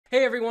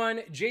Hey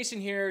everyone,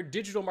 Jason here,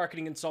 digital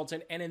marketing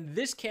consultant, and in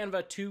this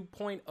Canva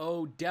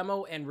 2.0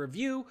 demo and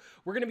review,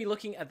 we're going to be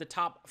looking at the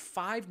top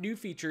 5 new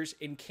features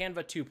in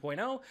Canva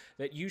 2.0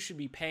 that you should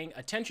be paying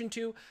attention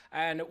to.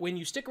 And when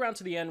you stick around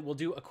to the end, we'll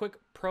do a quick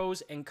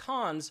pros and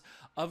cons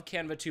of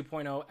Canva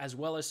 2.0, as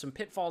well as some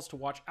pitfalls to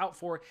watch out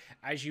for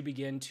as you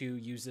begin to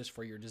use this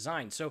for your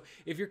design. So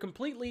if you're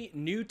completely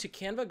new to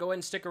Canva, go ahead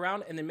and stick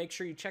around, and then make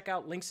sure you check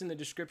out links in the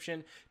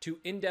description to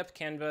in-depth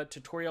Canva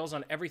tutorials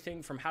on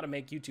everything from how to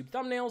make YouTube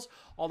thumbnails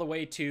all the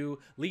way to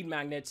lead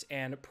magnets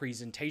and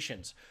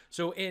presentations.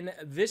 So in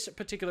this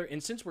particular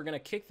instance, we're going to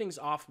kick things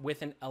off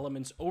with an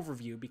elements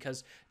overview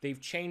because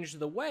they've changed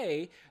the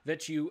way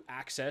that you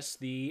access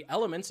the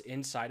elements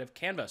inside of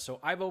Canva. So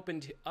I've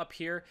opened up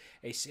here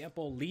a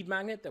sample lead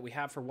magnet that we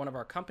have for one of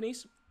our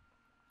companies.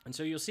 And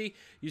so you'll see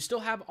you still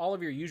have all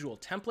of your usual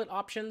template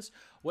options.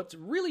 What's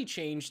really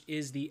changed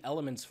is the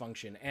elements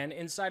function. And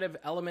inside of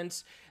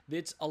elements,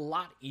 it's a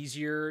lot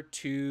easier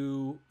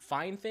to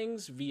find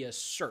things via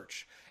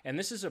search. And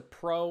this is a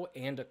pro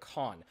and a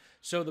con.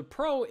 So the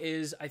pro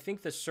is, I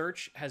think the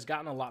search has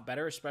gotten a lot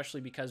better, especially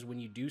because when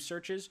you do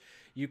searches,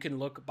 you can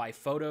look by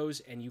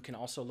photos and you can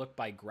also look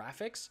by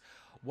graphics.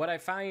 What I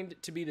find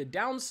to be the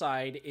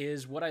downside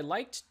is what I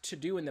liked to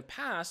do in the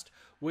past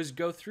was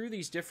go through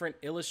these different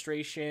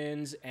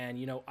illustrations and,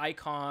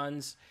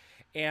 icons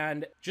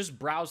and just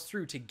browse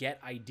through to get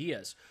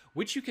ideas,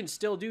 which you can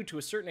still do to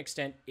a certain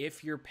extent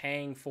if you're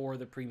paying for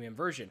the premium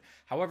version.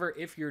 However,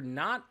 if you're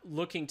not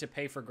looking to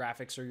pay for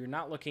graphics or you're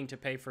not looking to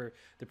pay for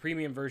the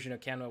premium version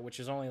of Canva, which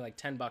is only like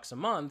 $10 a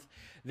month,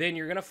 then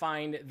you're going to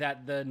find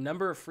that the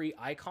number of free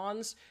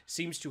icons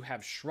seems to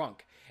have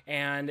shrunk.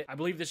 And I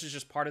believe this is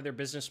just part of their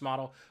business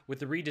model. With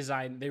the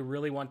redesign, they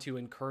really want to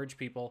encourage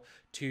people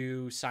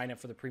to sign up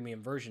for the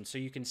premium version. So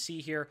you can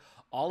see here,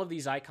 all of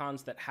these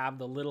icons that have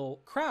the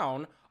little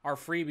crown are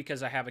free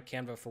because I have a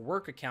Canva for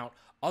Work account.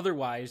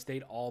 Otherwise,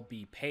 they'd all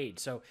be paid.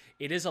 So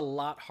it is a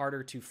lot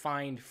harder to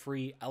find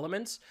free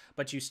elements,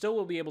 but you still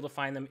will be able to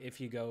find them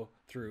if you go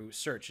through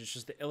search. It's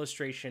just the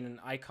illustration and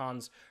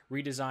icons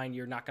redesign.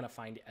 You're not going to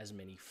find as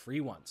many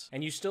free ones.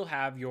 And you still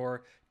have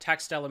your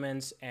text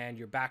elements and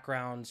your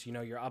backgrounds,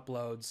 your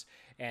uploads,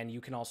 and you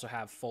can also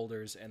have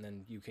folders, and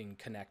then you can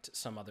connect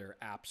some other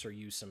apps or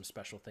use some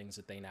special things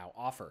that they now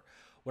offer.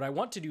 What I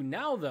want to do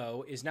now,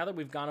 though, is now that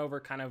we've gone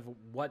over kind of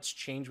what's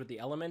changed with the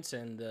elements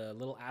and the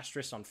little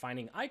asterisk on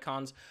finding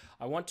icons,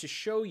 I want to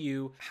show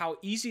you how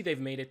easy they've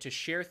made it to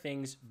share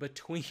things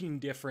between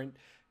different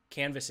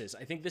canvases.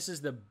 I think this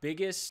is the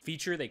biggest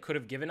feature they could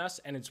have given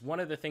us, and it's one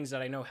of the things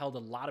that I know held a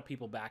lot of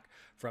people back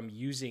from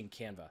using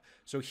Canva.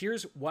 So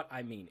here's what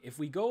I mean. If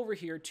we go over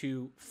here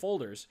to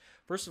folders,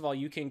 first of all,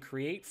 you can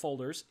create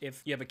folders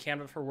if you have a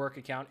Canva for Work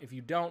account. If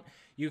you don't,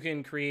 you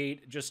can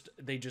create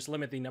they just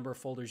limit the number of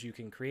folders you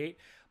can create.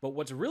 But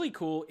what's really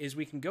cool is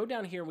we can go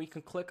down here and we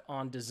can click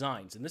on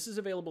designs, and this is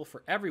available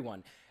for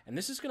everyone. And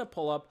this is going to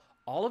pull up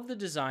all of the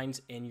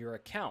designs in your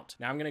account.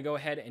 Now I'm going to go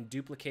ahead and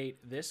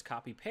duplicate this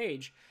copy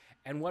page.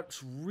 And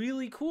what's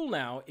really cool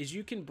now is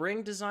you can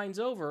bring designs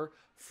over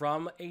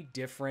from a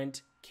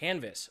different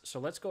canvas. So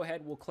let's go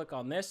ahead, we'll click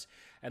on this,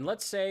 and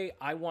let's say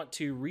I want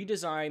to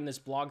redesign this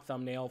blog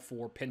thumbnail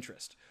for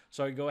Pinterest.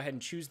 So I go ahead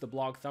and choose the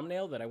blog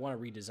thumbnail that I want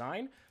to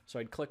redesign. So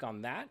I'd click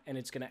on that, and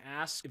it's going to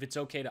ask if it's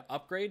okay to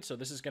upgrade. So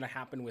this is going to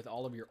happen with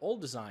all of your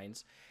old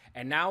designs.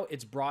 And now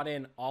it's brought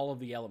in all of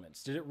the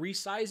elements. Did it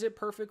resize it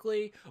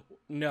perfectly?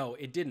 No,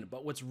 it didn't.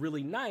 But what's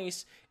really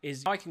nice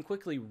is now I can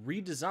quickly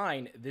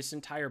redesign this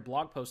entire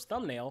blog post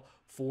thumbnail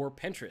for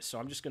Pinterest. So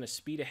I'm just going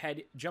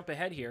to jump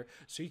ahead here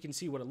so you can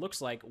see what it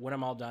looks like when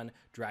I'm all done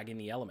dragging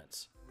the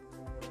elements.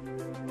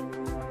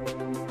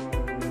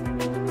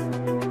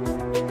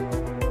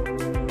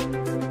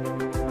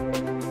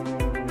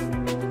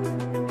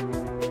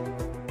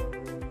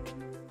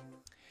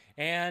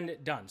 And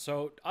done.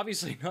 So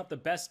obviously not the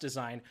best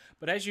design,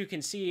 but as you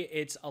can see,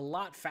 it's a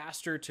lot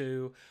faster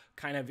to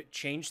kind of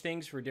change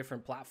things for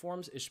different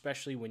platforms,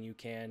 especially when you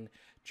can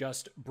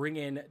just bring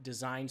in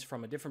designs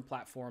from a different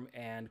platform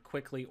and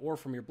quickly, or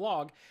from your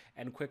blog,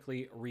 and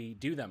quickly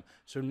redo them.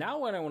 So now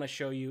what I want to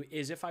show you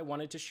is if I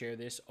wanted to share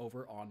this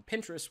over on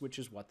Pinterest, which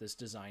is what this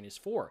design is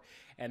for.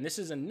 And this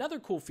is another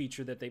cool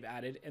feature that they've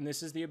added, and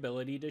this is the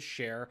ability to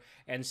share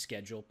and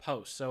schedule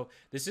posts. So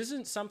this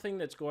isn't something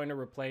that's going to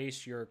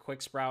replace your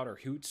QuickSprout or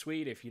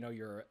Hootsuite if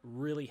you're a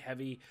really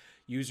heavy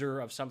user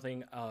of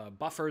something.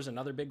 Buffer's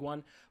another big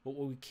one. But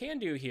what we can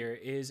do here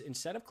is,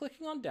 instead of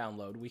clicking on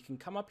download, we can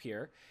come up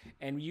here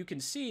and you can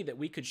see that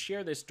we could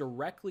share this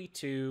directly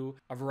to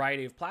a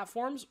variety of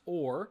platforms,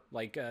 or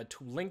like to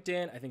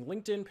LinkedIn, I think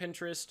LinkedIn,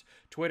 Pinterest,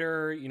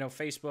 Twitter,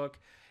 Facebook,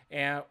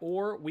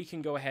 or we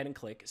can go ahead and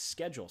click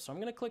schedule. So I'm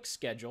going to click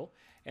schedule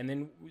and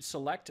then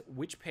select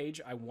which page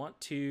I want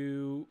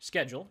to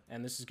schedule.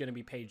 And this is going to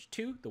be page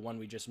 2, the one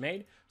we just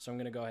made. So I'm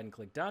going to go ahead and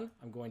click done.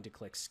 I'm going to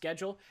click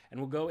schedule, and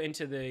we'll go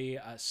into the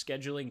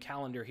scheduling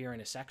calendar here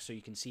in a sec so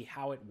you can see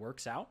how it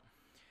works out.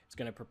 It's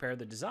going to prepare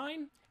the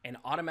design and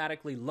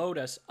automatically load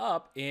us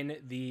up in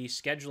the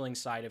scheduling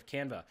side of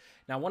Canva.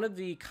 Now, one of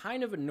the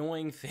kind of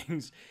annoying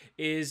things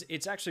is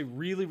it's actually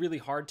really, really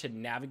hard to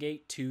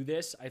navigate to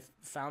this. I've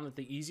found that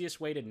the easiest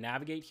way to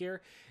navigate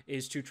here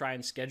is to try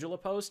and schedule a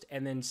post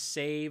and then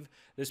save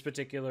this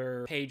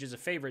particular page as a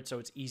favorite so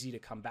it's easy to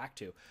come back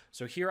to.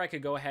 So here I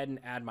could go ahead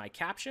and add my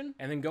caption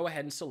and then go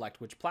ahead and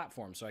select which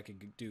platform. So I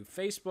could do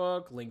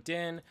Facebook,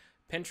 LinkedIn,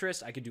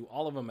 Pinterest. I could do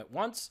all of them at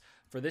once.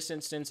 For this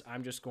instance,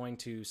 I'm just going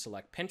to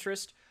select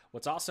Pinterest.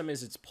 What's awesome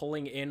is it's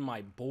pulling in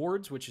my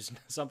boards, which is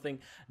something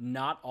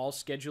not all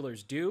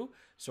schedulers do.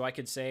 So I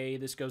could say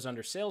this goes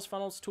under Sales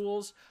Funnels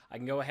Tools. I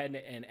can go ahead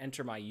and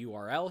enter my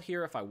URL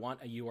here if I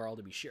want a URL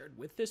to be shared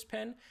with this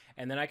pin.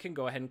 And then I can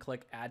go ahead and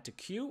click Add to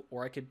Queue,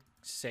 or I could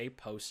say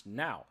Post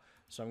Now.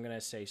 So I'm going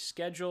to say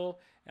Schedule,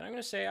 and I'm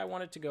going to say I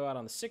want it to go out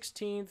on the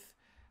 16th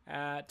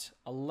at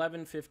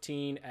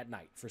 11:15 at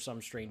night for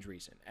some strange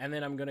reason. And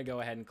then I'm going to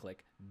go ahead and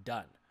click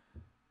Done.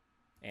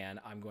 And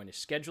I'm going to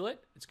schedule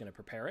it. It's going to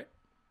prepare it.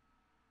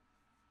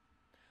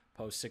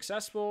 Post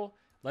successful.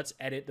 Let's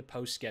edit the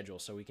post schedule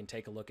so we can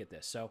take a look at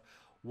this. So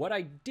what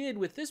I did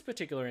with this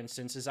particular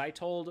instance is I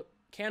told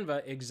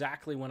Canva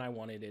exactly when I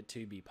wanted it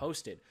to be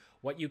posted.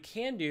 What you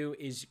can do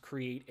is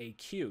create a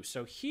queue.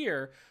 So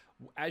here,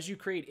 as you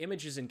create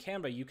images in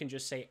Canva, you can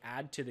just say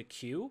add to the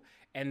queue,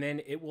 and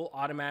then it will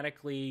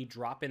automatically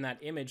drop in that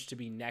image to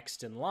be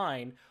next in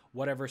line,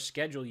 whatever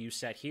schedule you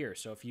set here.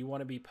 So if you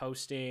want to be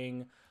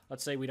posting,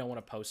 let's say we don't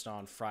want to post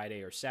on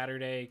Friday or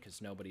Saturday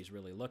because nobody's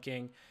really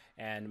looking,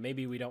 and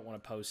maybe we don't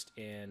want to post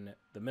in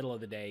the middle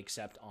of the day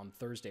except on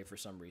Thursday for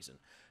some reason.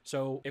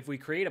 So if we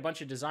create a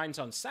bunch of designs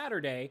on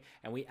Saturday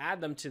and we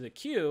add them to the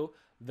queue,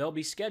 they'll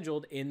be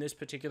scheduled in this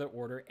particular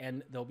order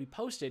and they'll be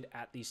posted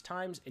at these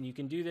times. And you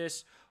can do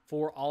this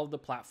for all of the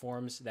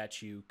platforms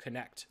that you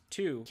connect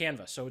to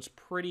Canva. So it's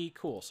pretty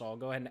cool. So I'll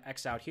go ahead and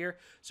X out here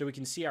so we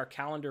can see our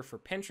calendar for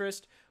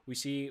Pinterest. We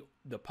see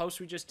the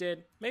post we just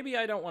did. Maybe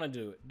I don't want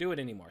to do it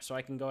anymore. So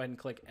I can go ahead and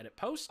click Edit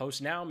Post.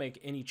 Post now, make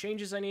any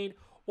changes I need.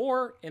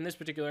 Or in this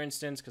particular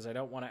instance, because I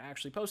don't want to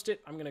actually post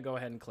it, I'm going to go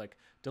ahead and click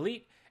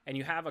Delete. And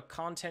you have a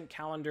content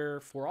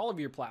calendar for all of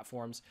your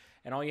platforms,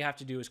 and all you have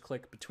to do is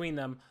click between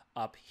them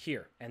up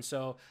here. And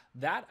so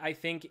that, I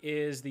think,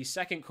 is the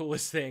second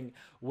coolest thing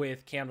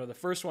with Canva. The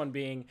first one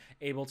being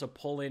able to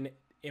pull in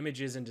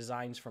images and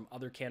designs from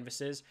other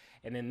canvases.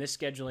 And then this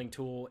scheduling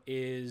tool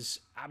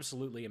is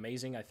absolutely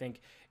amazing. I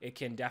think it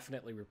can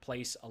definitely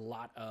replace a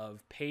lot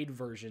of paid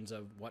versions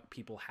of what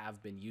people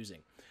have been using.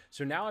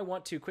 So now I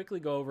want to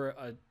quickly go over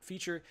a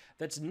feature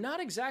that's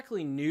not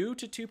exactly new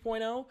to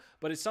 2.0,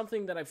 but it's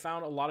something that I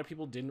found a lot of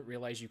people didn't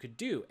realize you could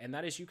do. And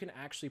that is you can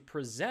actually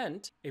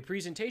present a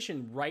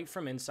presentation right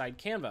from inside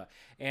Canva.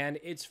 And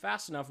it's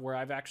fast enough where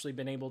I've actually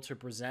been able to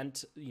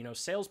present,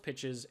 sales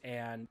pitches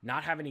and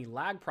not have any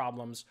lag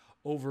problems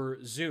over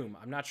Zoom.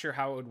 I'm not sure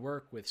how it would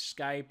work with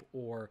Skype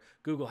or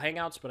Google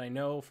Hangouts, but I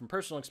know from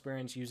personal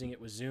experience using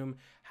it with Zoom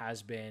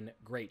has been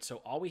great. So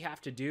all we have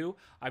to do,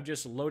 I've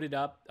just loaded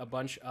up a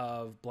bunch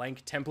of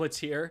blank templates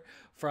here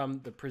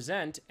from the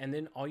present, and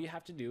then all you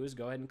have to do is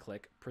go ahead and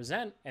click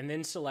present and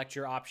then select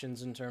your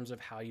options in terms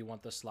of how you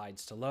want the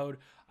slides to load.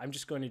 I'm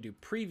just going to do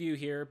preview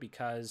here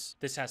because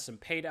this has some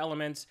paid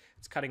elements.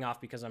 It's cutting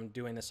off because I'm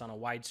doing this on a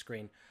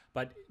widescreen.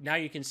 But now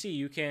you can see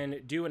you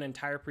can do an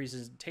entire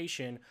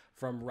presentation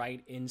from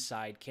right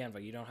inside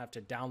Canva. You don't have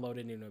to download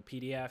it into a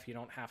PDF. You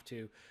don't have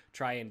to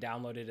try and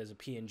download it as a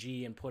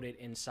PNG and put it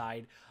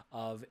inside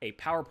of a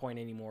PowerPoint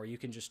anymore. You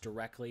can just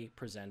directly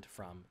present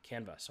from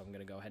Canva. So I'm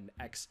going to go ahead and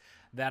X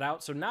that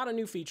out. So not a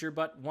new feature,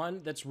 but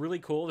one that's really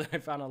cool that I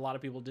found a lot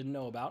of people didn't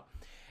know about.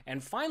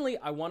 And finally,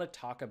 I want to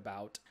talk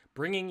about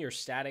bringing your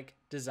static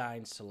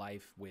designs to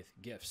life with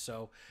GIFs.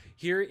 So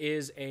here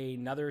is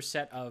another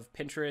set of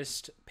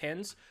Pinterest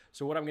pins.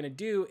 So what I'm going to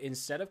do,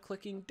 instead of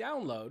clicking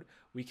download,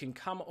 we can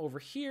come over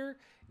here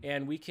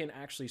and we can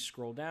actually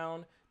scroll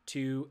down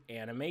to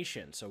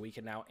animation. So we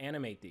can now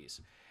animate these,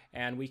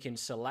 and we can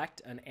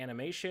select an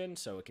animation.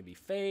 So it can be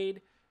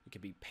fade, it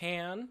could be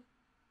pan,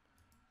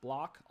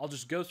 block. I'll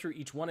just go through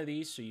each one of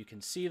these so you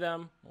can see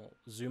them. We'll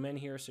zoom in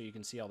here so you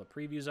can see all the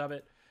previews of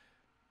it.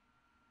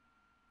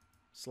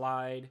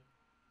 Slide,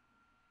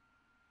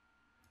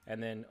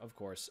 and then of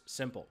course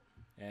simple,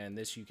 and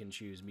this you can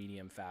choose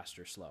medium, fast,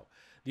 or slow.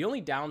 The only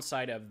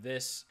downside of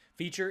this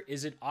feature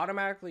is it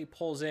automatically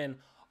pulls in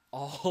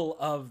all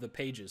of the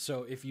pages.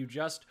 So if you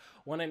just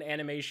want an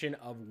animation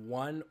of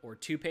 1 or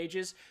 2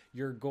 pages,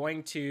 you're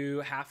going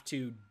to have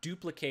to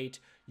duplicate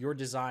your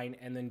design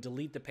and then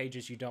delete the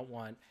pages you don't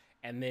want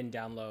and then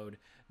download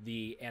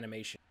the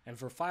animation. And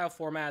for file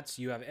formats,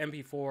 you have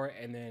MP4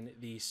 and then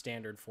the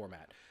standard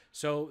format.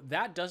 So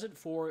that does it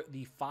for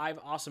the 5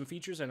 awesome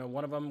features. I know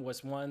one of them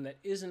was one that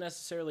isn't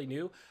necessarily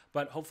new,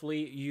 but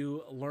hopefully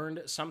you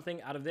learned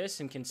something out of this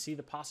and can see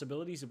the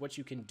possibilities of what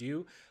you can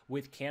do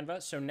with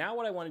Canva. So now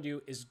what I want to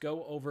do is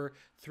go over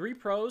 3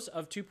 pros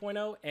of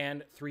 2.0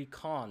 and 3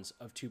 cons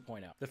of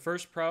 2.0. The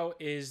first pro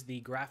is the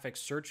graphic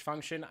search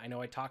function. I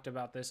know I talked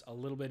about this a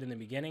little bit in the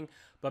beginning,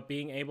 but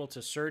being able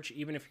to search,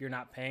 even if you're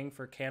not paying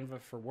for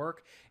Canva for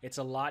work, it's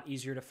a lot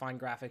easier to find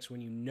graphics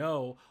when you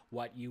know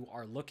what you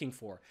are looking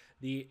for.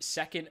 The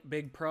second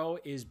big pro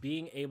is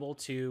being able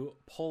to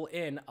pull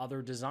in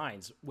other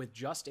designs. With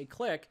just a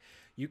click,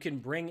 you can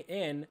bring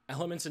in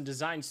elements and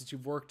designs that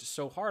you've worked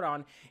so hard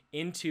on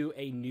into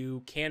a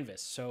new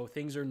canvas. So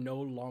things are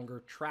no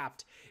longer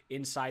trapped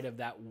inside of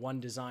that one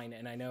design.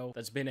 And I know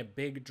that's been a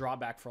big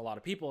drawback for a lot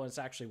of people. And it's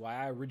actually why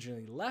I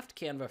originally left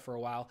Canva for a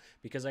while,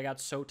 because I got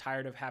so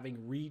tired of having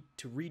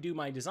to redo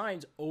my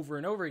designs over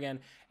and over again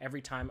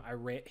every time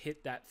I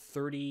hit that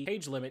 30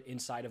 page limit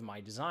inside of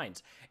my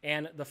designs.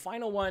 And the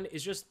final one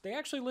is just they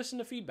actually listen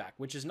to feedback,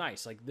 which is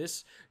nice. Like,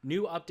 this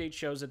new update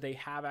shows that they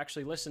have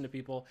actually listened to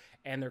people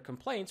and their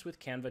complaints with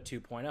Canva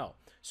 2.0.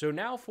 So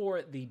now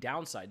for the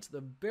downsides.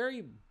 The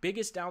very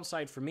biggest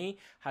downside for me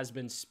has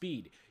been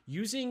speed.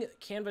 Using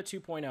Canva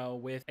 2.0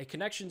 with a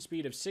connection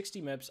speed of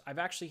 60 MIPS, I've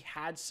actually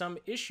had some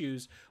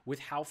issues with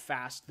how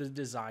fast the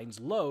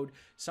designs load,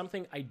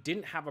 something I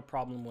didn't have a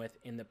problem with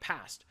in the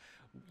past.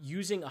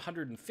 Using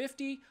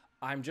 150,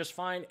 I'm just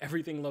fine.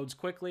 Everything loads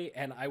quickly,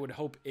 and I would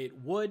hope it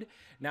would.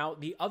 Now,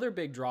 the other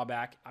big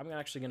drawback, I'm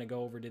actually going to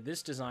go over to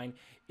this design,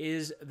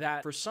 is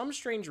that for some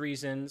strange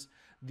reasons,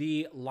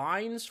 the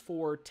lines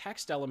for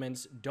text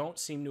elements don't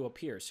seem to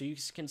appear. So you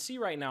can see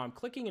right now I'm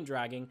clicking and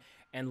dragging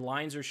and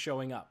lines are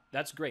showing up.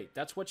 That's great.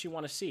 That's what you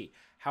want to see.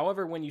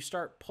 However, when you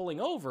start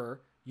pulling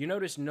over, you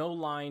notice no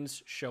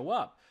lines show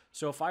up.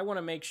 So if I want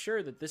to make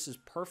sure that this is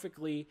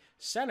perfectly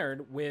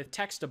centered with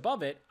text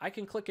above it, I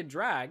can click and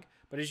drag.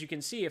 But as you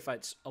can see, if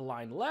it's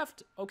aligned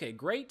left, okay,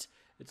 great.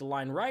 It's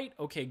aligned right,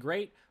 okay,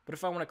 great. But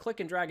if I want to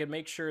click and drag and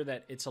make sure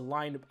that it's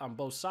aligned on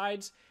both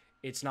sides,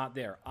 it's not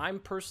there. I'm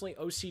personally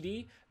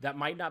OCD. That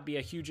might not be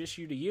a huge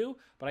issue to you,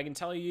 but I can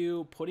tell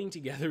you putting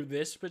together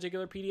this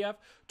particular PDF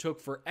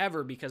took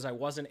forever because I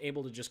wasn't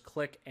able to just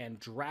click and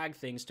drag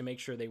things to make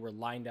sure they were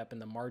lined up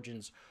and the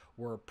margins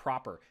were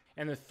proper.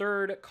 And the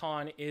third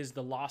con is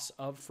the loss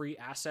of free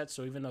assets.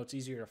 So even though it's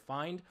easier to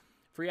find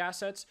free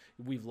assets,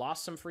 we've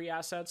lost some free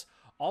assets.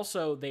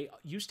 Also, they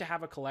used to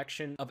have a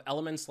collection of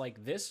elements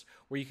like this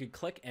where you could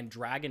click and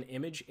drag an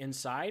image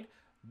inside.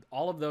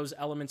 All of those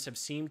elements have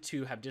seemed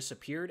to have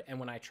disappeared, and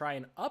when I try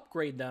and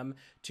upgrade them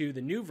to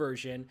the new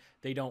version,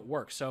 they don't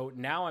work. So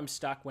now I'm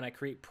stuck when I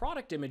create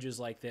product images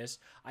like this.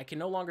 I can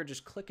no longer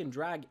just click and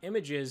drag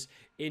images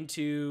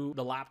into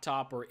the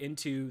laptop or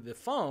into the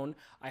phone.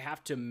 I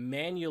have to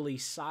manually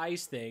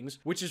size things,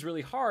 which is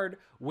really hard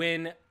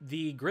when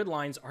the grid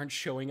lines aren't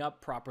showing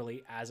up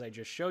properly, as I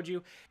just showed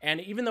you.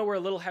 And even though we're a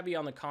little heavy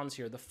on the cons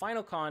here, the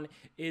final con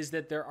is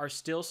that there are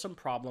still some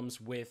problems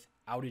with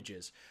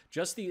outages.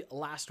 Just the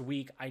last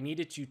week, I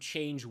needed to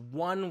change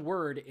one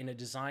word in a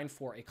design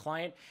for a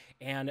client,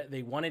 and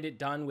they wanted it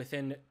done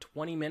within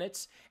 20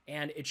 minutes,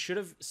 and it should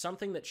have,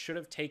 something that should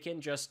have taken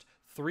just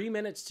 3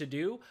 minutes to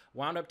do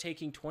wound up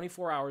taking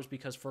 24 hours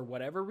because for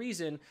whatever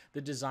reason,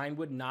 the design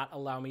would not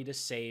allow me to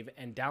save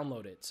and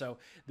download it. So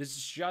this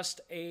is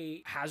just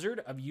a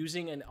hazard of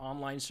using an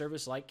online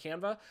service like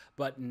Canva,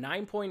 but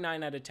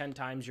 9.9 out of 10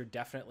 times, you're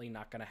definitely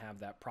not going to have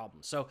that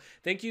problem. So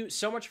thank you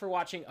so much for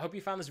watching. I hope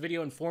you found this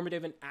video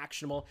informative and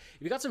actionable.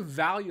 If you got some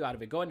value out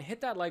of it, go ahead and hit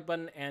that like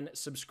button and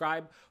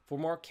subscribe for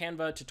more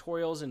Canva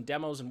tutorials and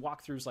demos and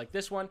walkthroughs like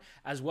this one,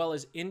 as well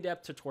as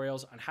in-depth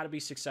tutorials on how to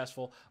be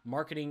successful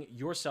marketing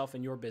yourself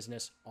and your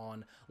business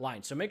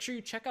online. So make sure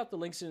you check out the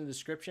links in the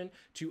description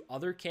to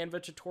other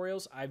Canva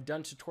tutorials. I've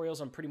done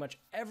tutorials on pretty much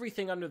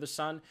everything under the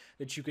sun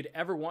that you could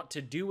ever want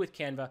to do with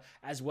Canva,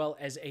 as well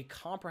as a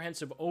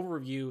comprehensive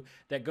overview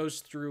that goes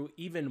through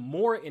even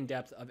more in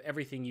depth of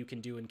everything you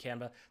can do in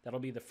Canva. That'll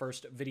be the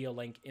first video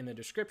link in the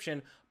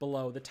description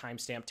below the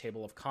timestamp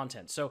table of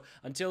content. So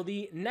until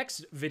the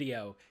next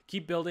video,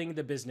 keep building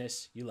the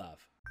business you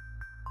love.